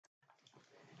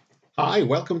Hi,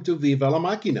 welcome to Viva la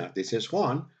Maquina. This is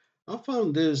Juan. I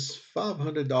found this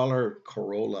 $500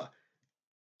 Corolla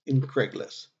in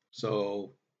Craigslist.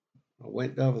 So I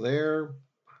went over there,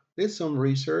 did some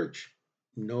research,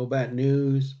 no bad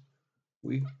news.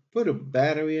 We put a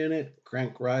battery in it,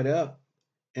 crank right up,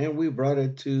 and we brought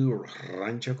it to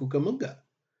Rancho Cucamonga.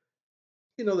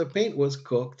 The paint was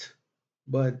cooked,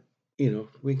 but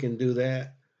we can do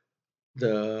that.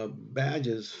 The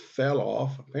badges fell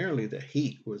off. Apparently, the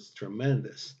heat was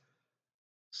tremendous.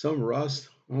 Some rust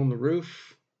on the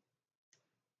roof,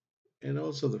 and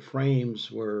also the frames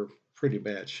were pretty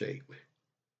bad shape.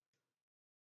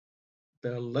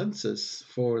 The lenses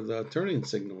for the turning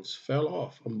signals fell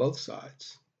off on both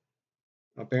sides,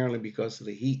 apparently because of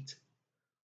the heat.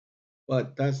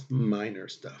 But that's minor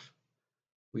stuff.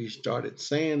 We started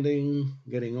sanding,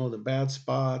 getting all the bad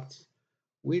spots.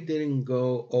 We didn't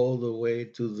go all the way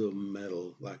to the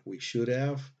metal like we should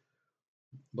have,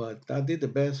 but I did the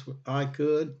best I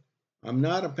could. I'm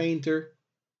not a painter,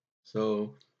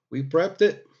 so we prepped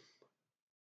it,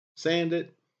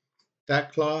 sanded,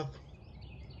 tack cloth.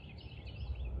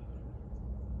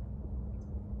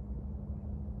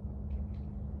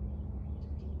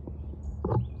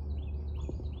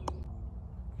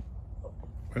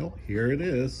 Well, here it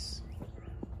is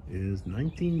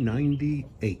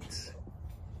 1998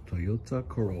 Toyota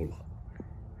Corolla.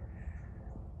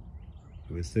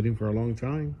 It was sitting for a long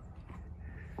time.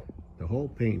 The whole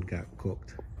paint got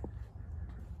cooked.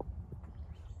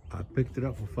 I picked it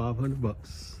up for 500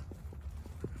 bucks.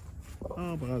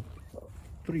 About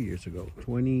 3 years ago,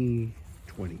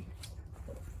 2020.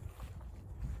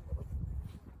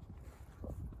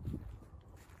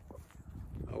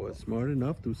 I was smart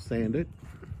enough to sand it.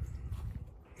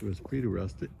 It was pretty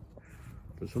rusted.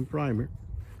 Put some primer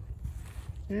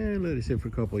and let it sit for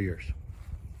a couple of years.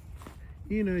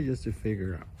 Just to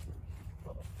figure out.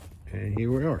 And here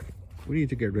we are. We need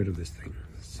to get rid of this thing.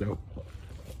 So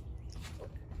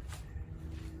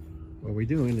what we're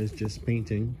doing is just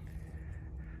painting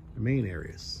the main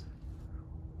areas.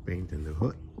 Painting the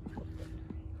hood,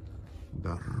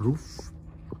 the roof,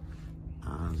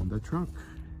 and the trunk.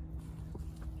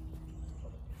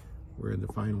 We're in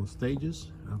the final stages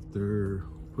after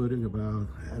putting about,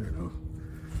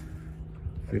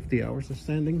 50 hours of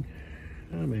sanding.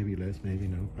 Maybe less, maybe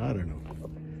no, I don't know.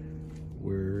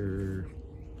 We're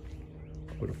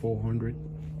with a 400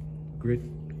 grit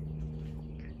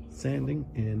sanding,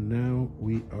 and now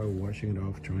we are washing it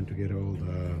off, trying to get all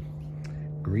the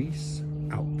grease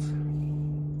out.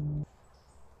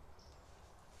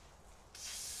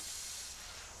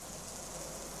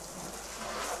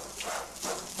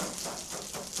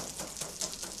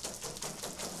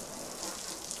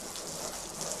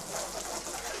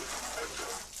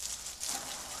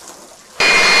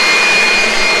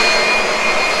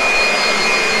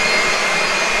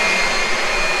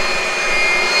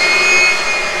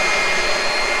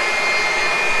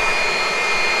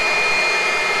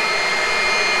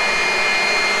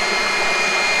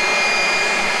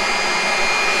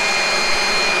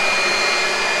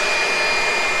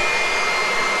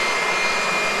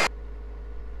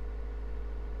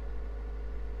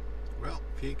 Well,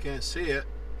 if you can't see it,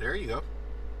 there you go.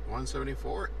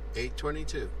 174,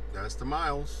 822. That's the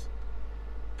miles.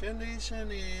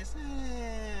 Condition is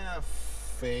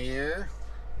fair.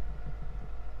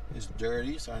 It's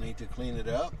dirty, so I need to clean it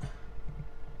up.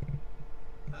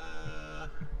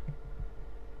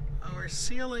 Our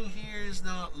ceiling here is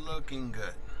not looking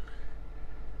good.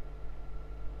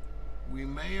 We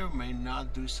may or may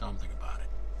not do something about it.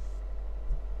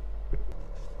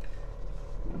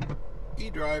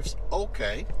 E-drive's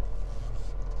okay.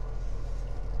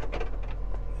 It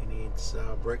needs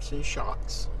brakes and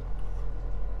shocks.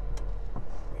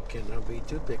 We cannot be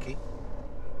too picky.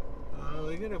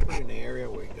 We're gonna put it in an area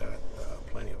where we got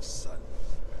plenty of sun.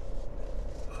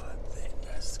 I think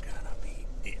that's gonna be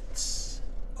it.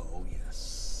 Oh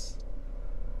yes.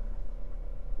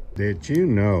 Did you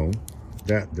know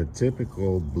that the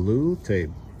typical blue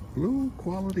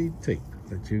quality tape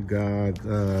that you got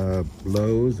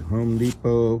Lowe's, Home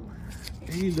Depot,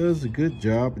 he does a good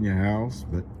job in your house,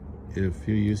 but if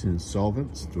you're using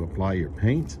solvents to apply your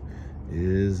paint,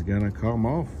 is gonna come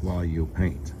off while you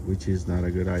paint, which is not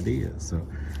a good idea. So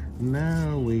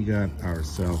now we got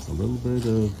ourselves a little bit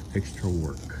of extra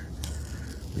work.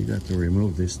 We got to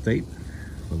remove this tape.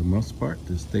 For the most part,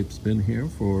 this tape's been here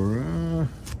for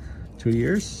 2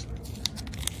 years,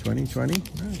 2020,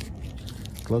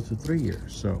 close to 3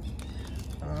 years. So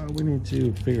we need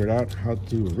to figure out how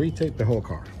to retape the whole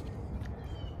car.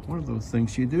 One of those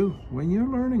things you do when you're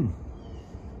learning.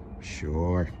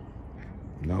 Sure.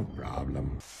 No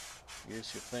problem.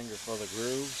 Use your finger for the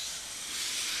grooves.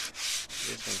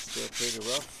 This one's still pretty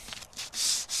rough.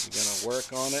 You're gonna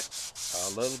work on it a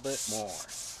little bit more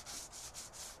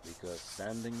because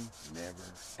sanding never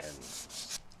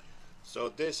ends. So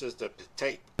this is the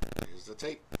tape. Here's the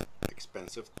tape.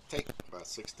 Expensive tape, about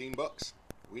 16 bucks.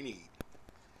 We need.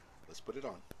 Let's put it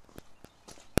on.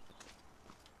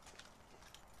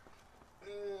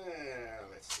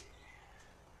 Let's see.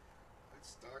 Let's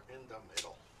start in the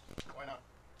middle. Why not?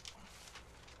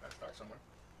 Let's start somewhere.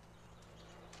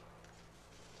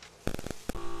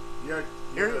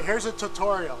 Here's a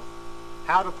tutorial.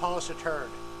 How to polish a turd.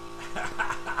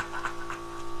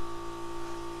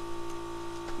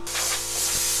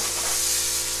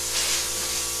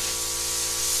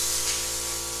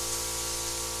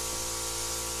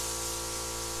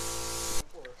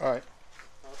 All right.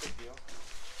 No big deal.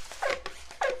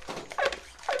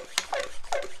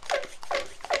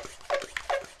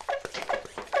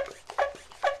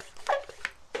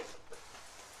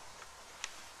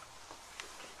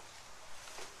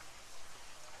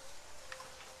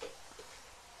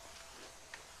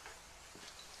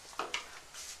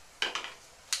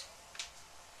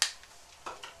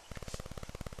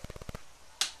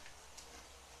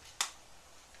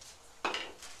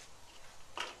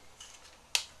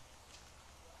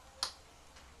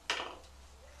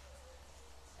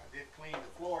 Cleaned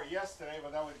the floor yesterday,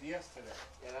 but that was yesterday.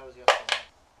 Yeah, that was yesterday.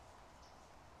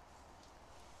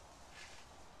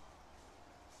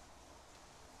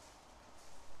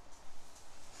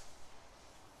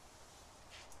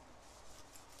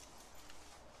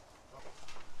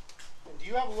 And do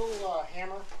you have a little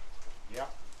hammer? Yeah.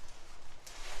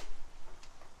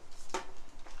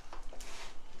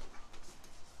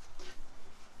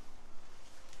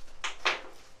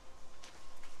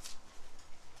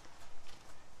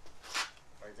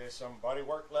 There's some body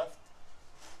work left?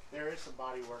 There is some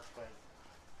body work, but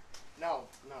no,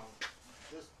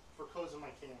 just for closing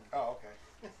my can. Oh, okay.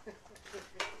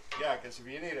 Yeah, because if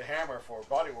you need a hammer for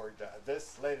body work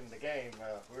this late in the game,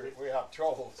 we have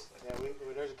troubles. Yeah,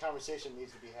 there's a conversation that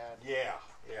needs to be had. Yeah.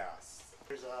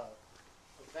 There's a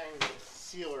thing with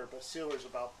sealer, but sealer's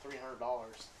about $300.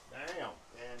 Damn.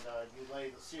 And you lay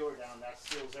the sealer down, that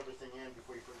seals everything in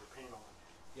before you put your paint on.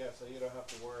 Yeah, so you don't have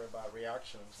to worry about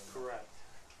reactions. Correct.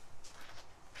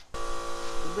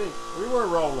 We were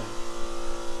rolling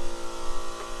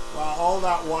while all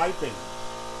that wiping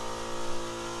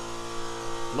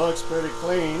looks pretty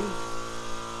clean.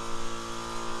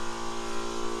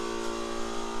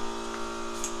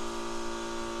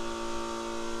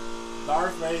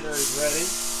 Darth Vader is ready.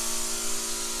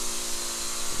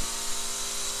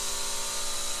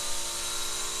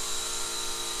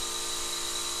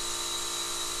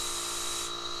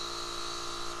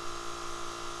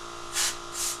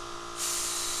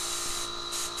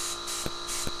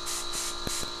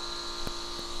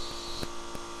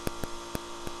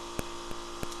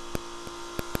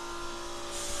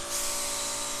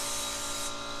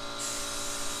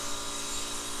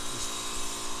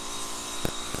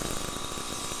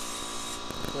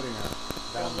 Putting a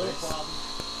down No base. problem.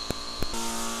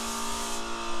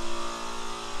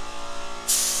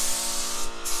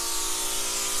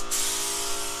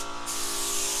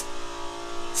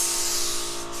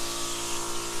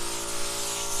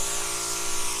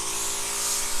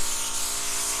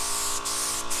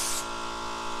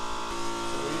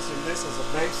 So we're using this as a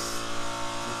base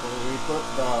before we put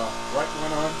the right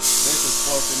one on. This is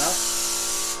close enough.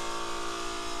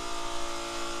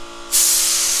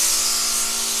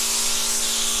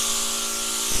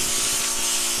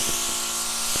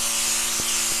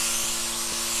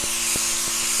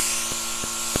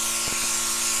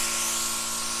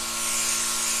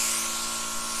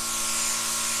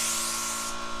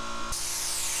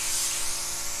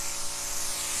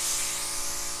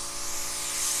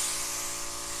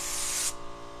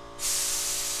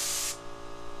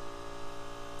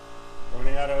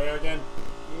 Running out of air again?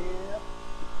 Yep.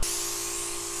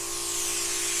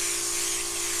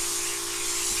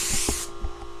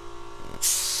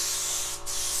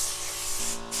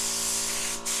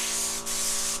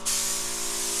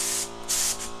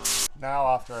 Now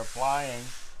after applying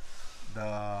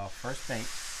the first paint,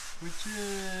 which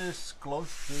is close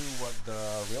to what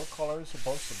the real color is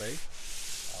supposed to be,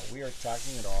 we are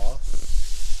tacking it off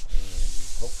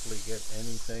and hopefully get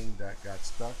anything that got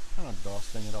stuck, kind of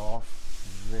dusting it off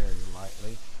very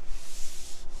lightly.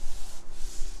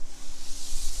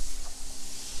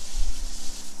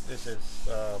 This is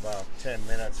about 10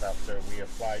 minutes after we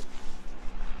applied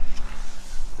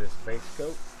this base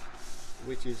coat,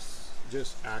 which is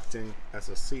just acting as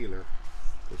a sealer,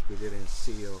 which we didn't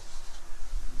seal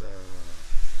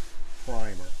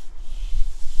primer.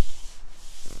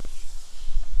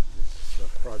 This is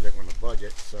a project on a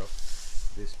budget, so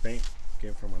this paint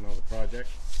came from another project.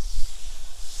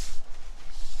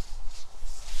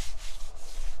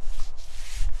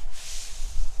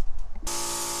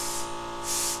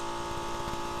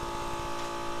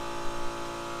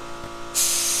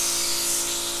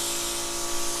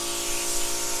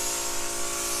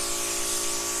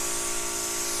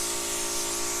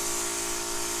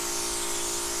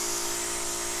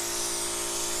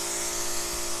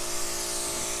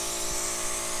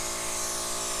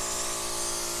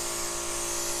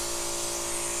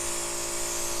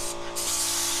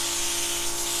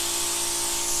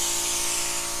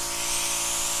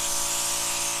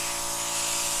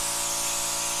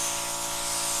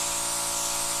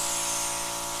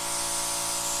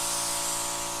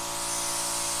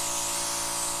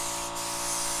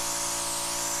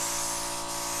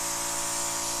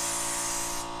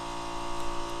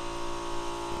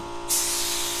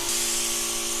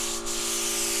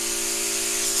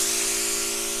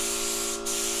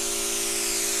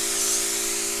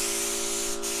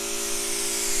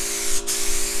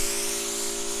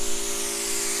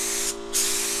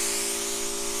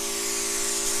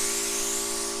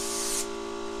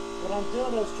 What I'm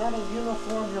doing is trying to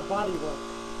uniform your body work.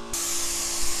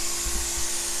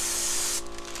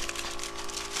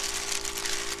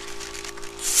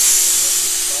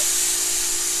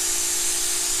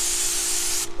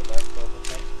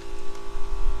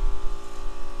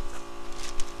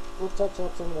 We'll touch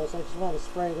up some of those. I just want to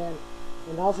spray it in.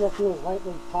 And all you have to do is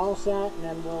lightly polish that, and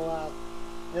then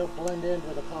it'll blend in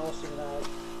with the polishing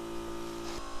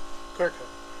clear coat.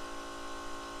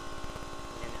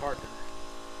 And hardener.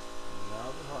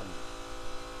 Now the hardener.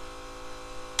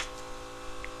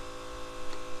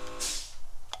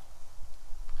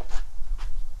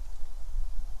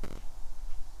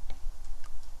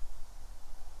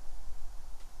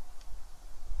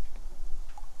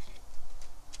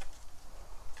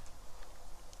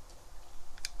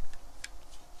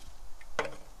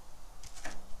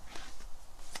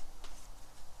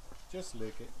 Just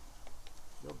lick it.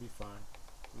 You'll be fine.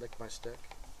 Lick my stick.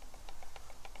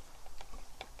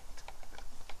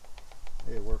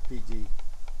 Hey, we're PG.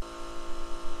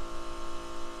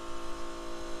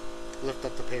 Lift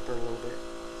up the paper a little bit.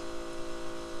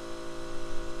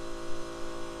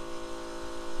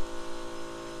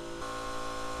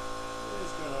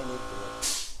 It's gonna look good.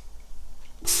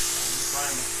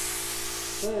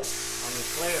 Clear. On the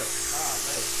clear. Ah,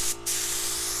 there.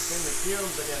 In the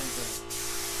fumes again.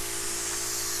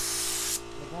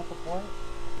 Is that the point?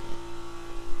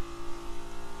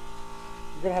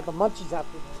 You're gonna have the munchies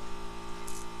after that.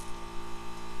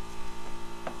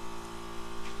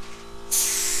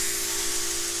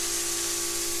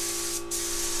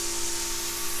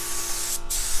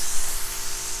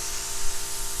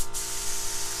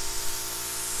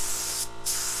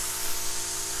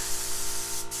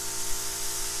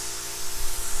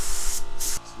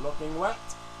 It's looking wet.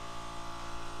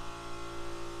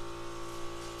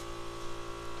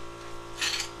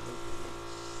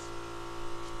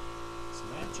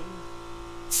 Matching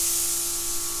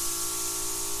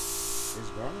is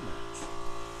gonna match.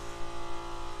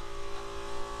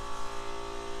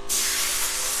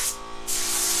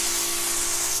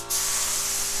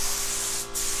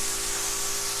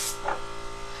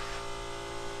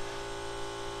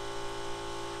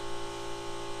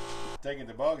 Taking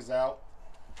the bugs out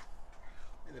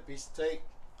and a piece of tape.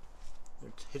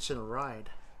 It's hitching a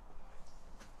ride.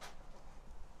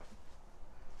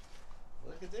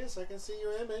 Look at this, I can see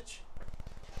your image.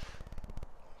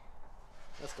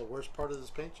 That's the worst part of this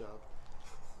paint job.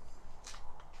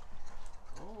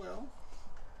 Oh well,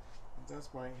 that's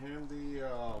my handy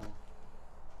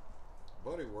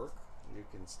body work. You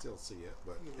can still see it,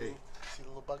 but hey. See the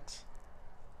little bugs?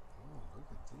 Oh, look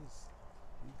at these.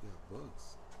 You got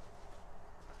bugs.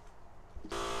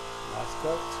 Last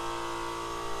coat.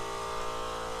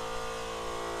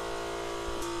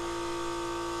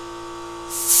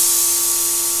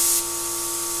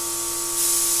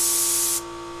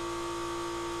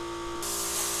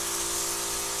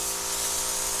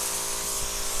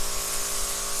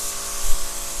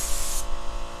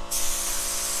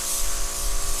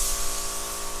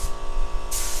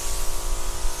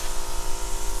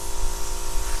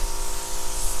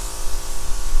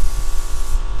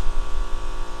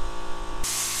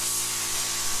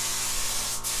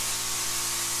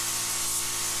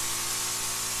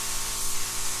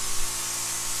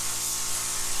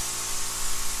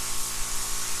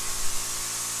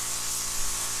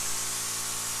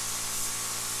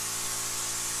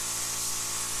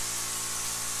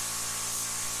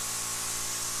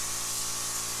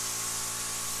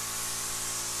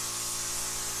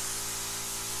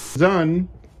 Done,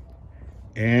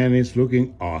 and it's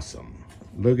looking awesome.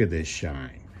 Look at this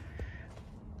shine.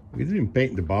 We didn't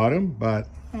paint the bottom, but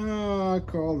I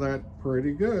call that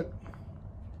pretty good.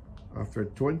 After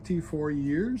 24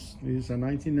 years, this is a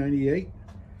 1998.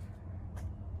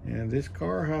 And this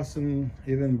car hasn't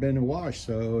even been washed,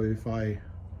 so if I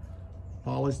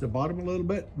polish the bottom a little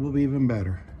bit, will be even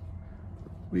better.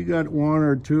 We got one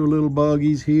or two little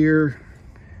buggies here,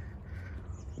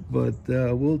 but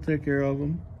we'll take care of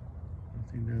them.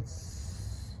 I think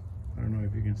that's, I don't know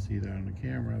if you can see that on the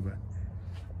camera, but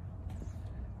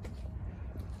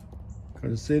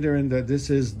considering that this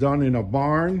is done in a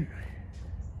barn,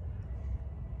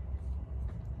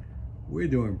 we're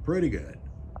doing pretty good.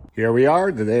 Here we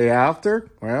are the day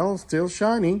after. Well, still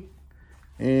shiny.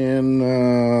 And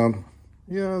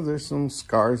yeah, there's some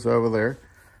scars over there.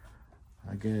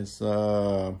 I guess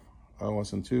I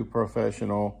wasn't too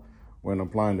professional when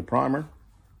applying the primer.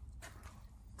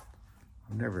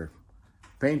 I've never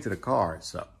painted a car,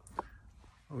 so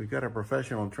we got a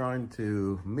professional trying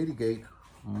to mitigate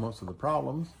most of the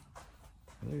problems.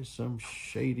 There's some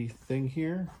shady thing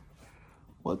here.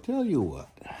 Well, I'll tell you what,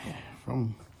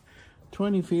 from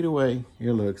 20 feet away,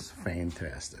 it looks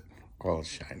fantastic, all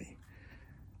shiny.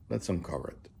 Let's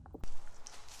uncover it.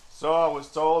 So I was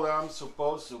told I'm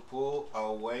supposed to pull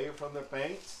away from the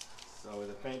paint. So when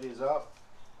the paint is up,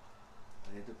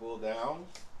 I need to pull down.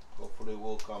 Hopefully it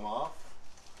will come off.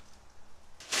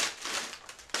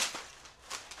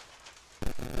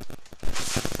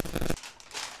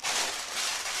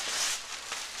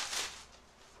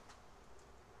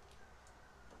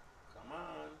 Come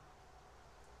on.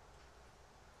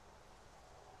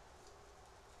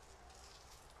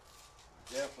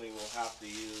 Definitely will have to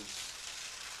use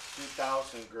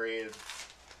 2000 grade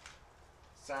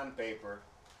sandpaper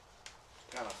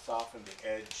to kind of soften the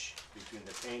edge between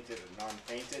the painted and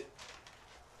non-painted,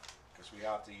 because we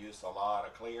have to use a lot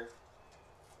of clear.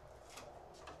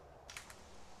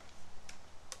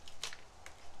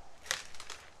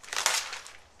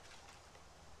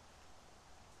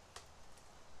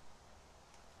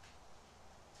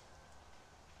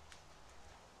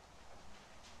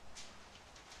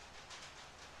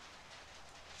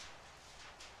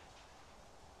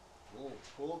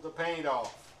 Pull the paint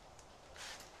off.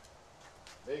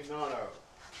 Big no-no.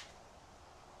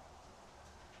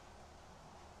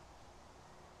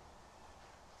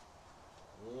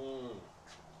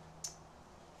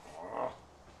 Oh.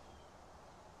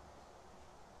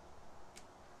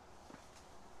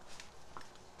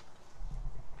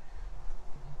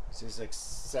 This is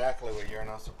exactly what you're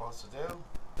not supposed to do.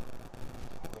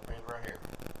 Pull the paint right here.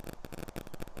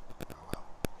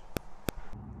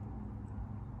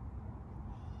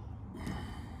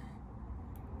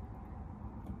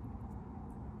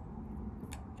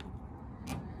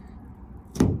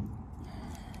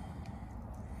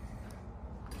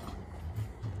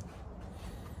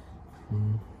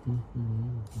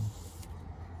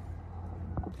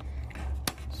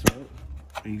 So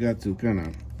you got to kind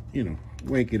of, you know,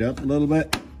 wake it up a little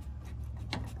bit.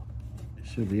 It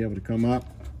should be able to come up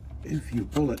if you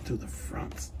pull it to the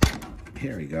front.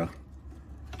 Here we go.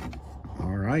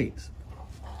 All right.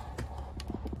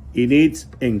 It needs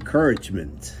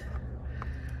encouragement.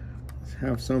 Let's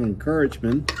have some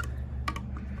encouragement.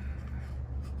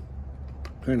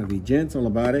 Kind of be gentle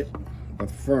about it, but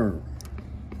firm.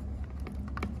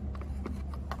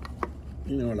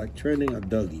 You know, like training a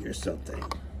doggy or something.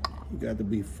 You got to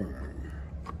be firm.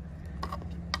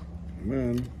 Come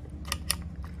on.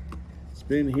 It's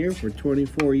been here for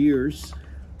 24 years.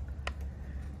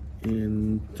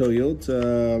 And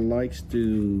Toyota likes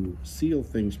to seal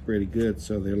things pretty good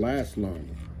so they last long.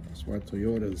 That's why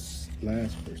Toyotas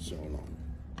last for so long.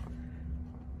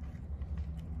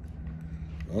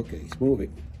 Okay, it's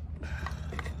moving.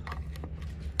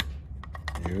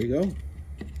 There we go.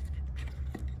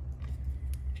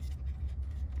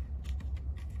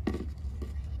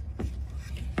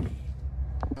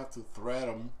 Have to thread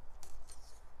them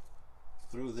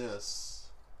through this.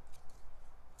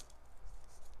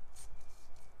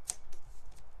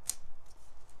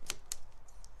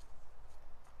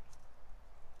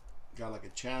 Got like a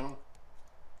channel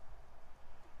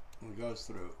and it goes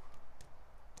through.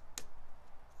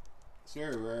 It's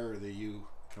very rare that you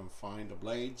can find the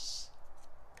blades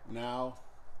now.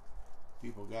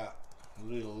 People got a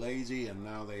little lazy and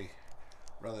now they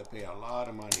rather pay a lot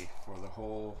of money for the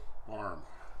whole arm.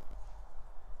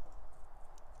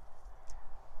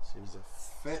 Seems to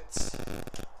fit.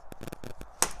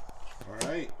 All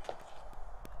right.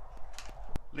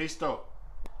 Listo.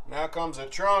 Now comes the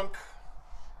trunk.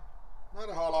 Not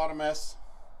a whole lot of mess.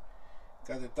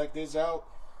 Got to take this out,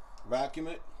 vacuum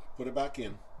it, put it back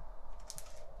in.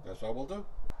 That's what we'll do.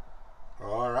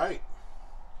 All right.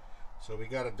 So we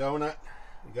got a donut.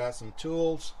 We got some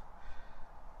tools.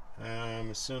 I'm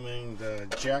assuming the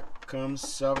jack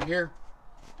comes over here.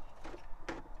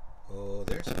 Oh,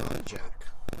 there's another jack.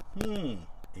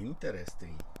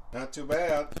 Interesting. Not too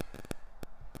bad.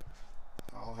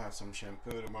 I'll have some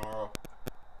shampoo tomorrow.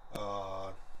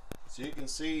 So you can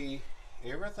see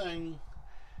everything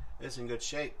is in good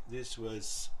shape. This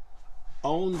was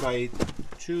owned by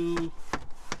two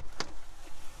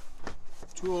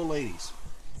old ladies.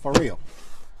 For real.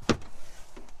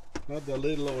 Not the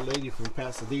little old lady from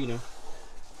Pasadena,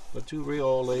 but two real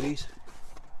old ladies.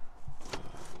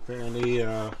 Apparently,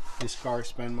 this car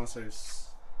spent most of his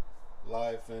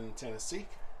life in Tennessee.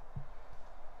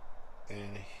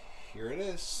 And here it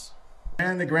is.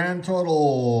 And the grand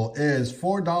total is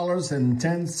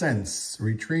 $4.10,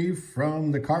 retrieved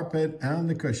from the carpet and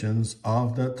the cushions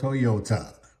of the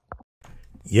Toyota.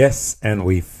 Yes, and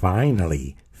we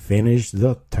finally finished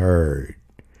the third.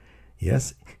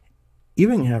 Yes,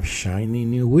 even have shiny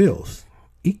new wheels.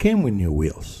 It came with new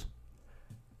wheels.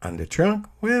 And the trunk,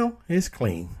 well, it's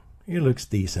clean. It looks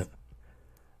decent.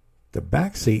 The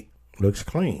back seat looks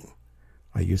clean.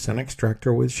 I used an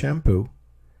extractor with shampoo.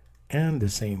 And the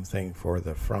same thing for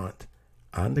the front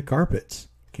and the carpets.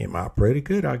 Came out pretty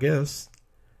good, I guess.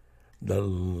 The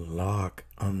lock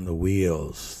on the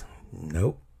wheels.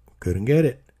 Nope, couldn't get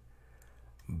it.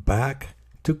 Back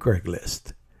to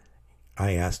Craigslist.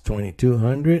 I asked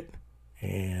 $2,200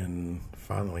 and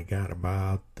finally got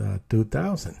about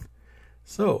 $2,000.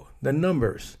 So the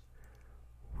numbers.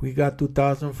 We got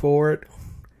 $2,000 for it.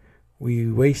 We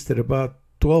wasted about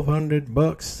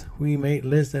 $1,200. We made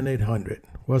less than $800.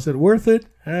 Was it worth it?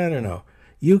 I don't know.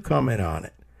 You comment on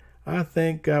it. I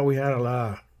think we had a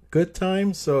lot of good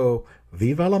times. So,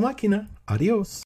 Viva la Maquina. Adios.